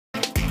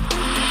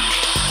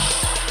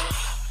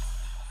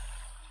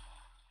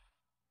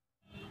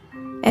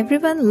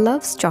Everyone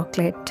loves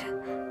chocolate,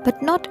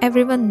 but not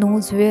everyone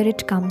knows where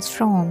it comes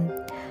from.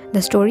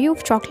 The story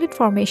of chocolate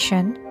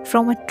formation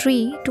from a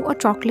tree to a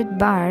chocolate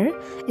bar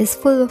is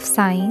full of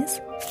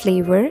science,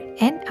 flavor,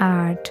 and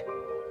art.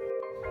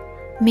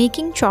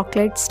 Making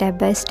chocolate step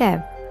by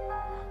step.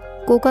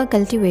 Coca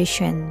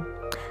cultivation.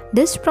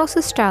 This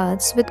process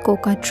starts with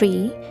coca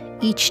tree.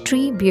 Each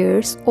tree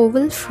bears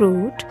oval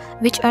fruit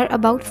which are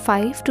about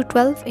 5 to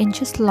 12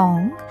 inches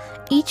long.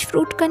 Each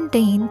fruit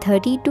contains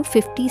 30 to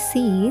 50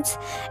 seeds,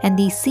 and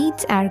these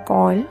seeds are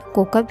called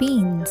coca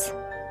beans.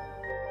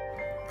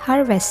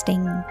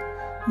 Harvesting.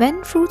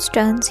 When fruits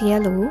turns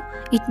yellow,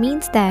 it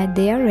means that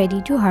they are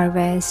ready to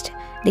harvest.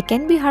 They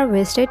can be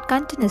harvested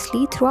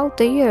continuously throughout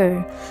the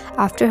year.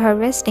 After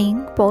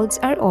harvesting, pods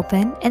are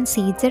opened and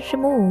seeds are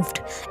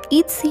removed.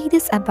 Each seed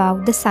is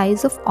about the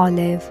size of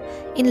olive.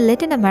 In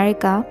Latin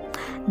America,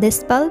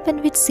 this pulp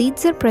in which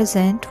seeds are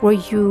present were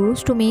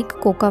used to make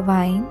coca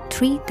wine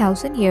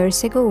 3,000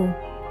 years ago.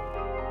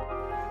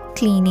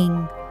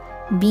 Cleaning.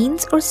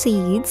 Beans or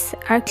seeds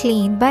are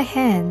cleaned by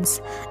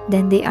hands.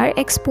 Then they are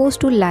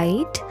exposed to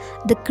light.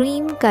 The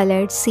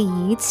cream-colored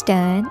seeds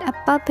turn a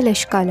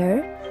purplish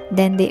color.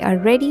 Then they are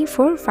ready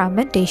for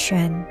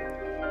fermentation.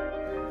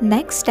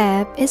 Next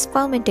step is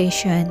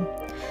fermentation.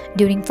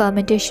 During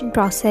fermentation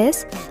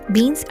process,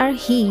 beans are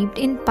heaped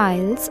in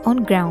piles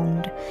on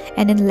ground,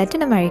 and in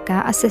Latin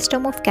America, a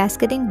system of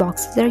cascading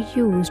boxes are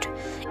used.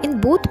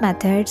 In both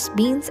methods,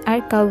 beans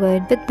are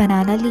covered with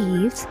banana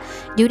leaves.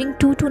 During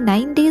 2 to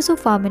 9 days of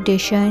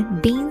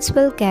fermentation, beans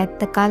will get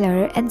the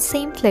color and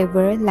same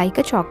flavor like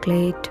a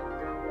chocolate.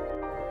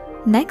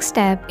 Next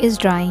step is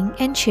drying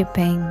and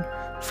shipping.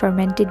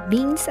 Fermented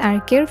beans are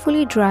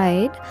carefully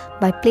dried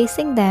by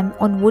placing them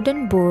on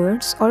wooden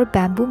boards or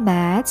bamboo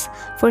mats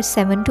for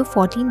 7 to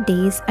 14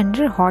 days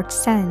under hot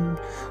sun.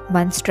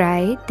 Once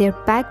dried, they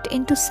are packed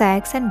into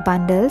sacks and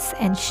bundles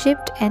and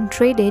shipped and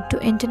traded to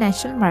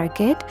international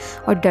market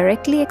or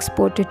directly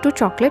exported to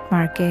chocolate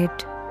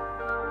market.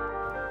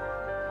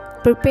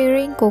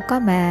 Preparing coca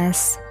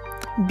mass.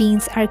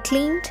 Beans are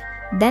cleaned,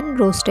 then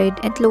roasted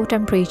at low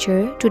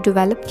temperature to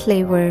develop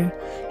flavor.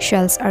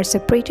 Shells are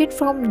separated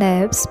from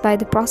nibs by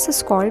the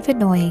process called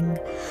winnowing.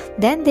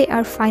 Then they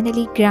are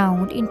finally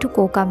ground into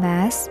coca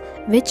mass,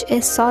 which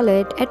is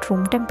solid at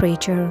room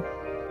temperature.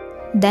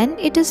 Then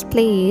it is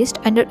placed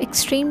under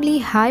extremely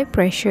high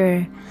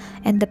pressure,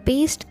 and the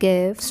paste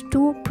gives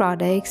two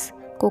products,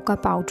 coca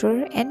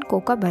powder and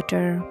coca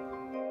butter.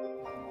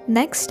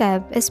 Next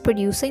step is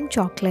producing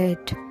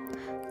chocolate.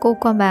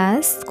 Cocoa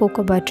mass,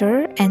 cocoa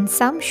butter, and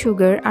some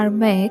sugar are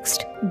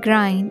mixed,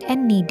 grind,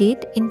 and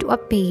kneaded into a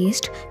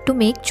paste to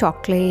make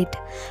chocolate.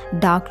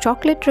 Dark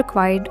chocolate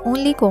required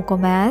only cocoa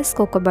mass,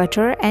 cocoa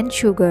butter, and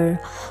sugar,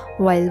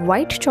 while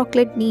white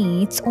chocolate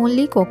needs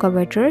only cocoa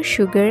butter,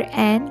 sugar,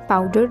 and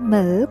powdered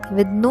milk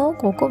with no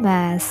cocoa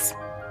mass.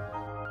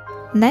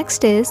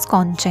 Next is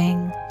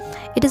Conchang.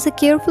 It is a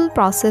careful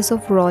process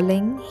of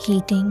rolling,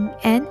 heating,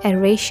 and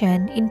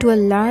aeration into a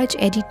large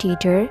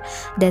agitator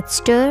that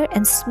stirs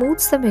and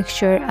smooths the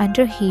mixture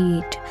under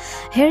heat.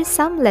 Here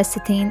some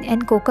lecithin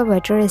and cocoa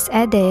butter is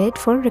added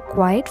for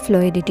required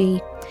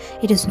fluidity.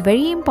 It is a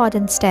very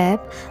important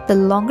step. The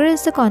longer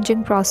is the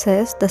conching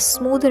process, the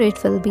smoother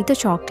it will be the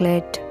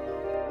chocolate.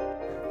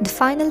 The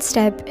final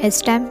step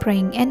is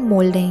tempering and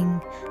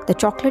molding. The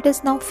chocolate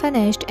is now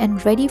finished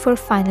and ready for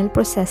final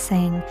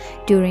processing,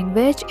 during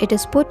which it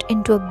is put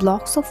into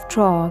blocks of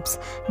drops.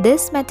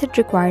 This method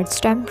requires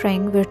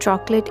tempering, where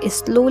chocolate is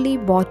slowly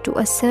brought to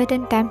a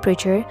certain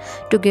temperature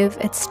to give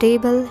it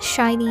stable,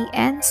 shiny,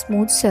 and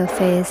smooth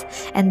surface,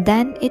 and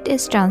then it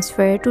is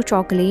transferred to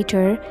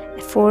chocolator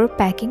for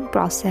packing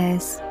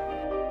process.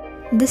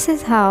 This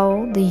is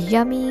how the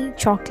yummy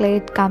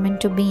chocolate come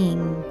into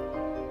being.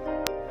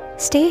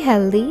 Stay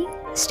healthy,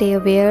 stay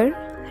aware,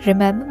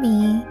 remember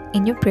me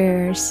in your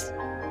prayers.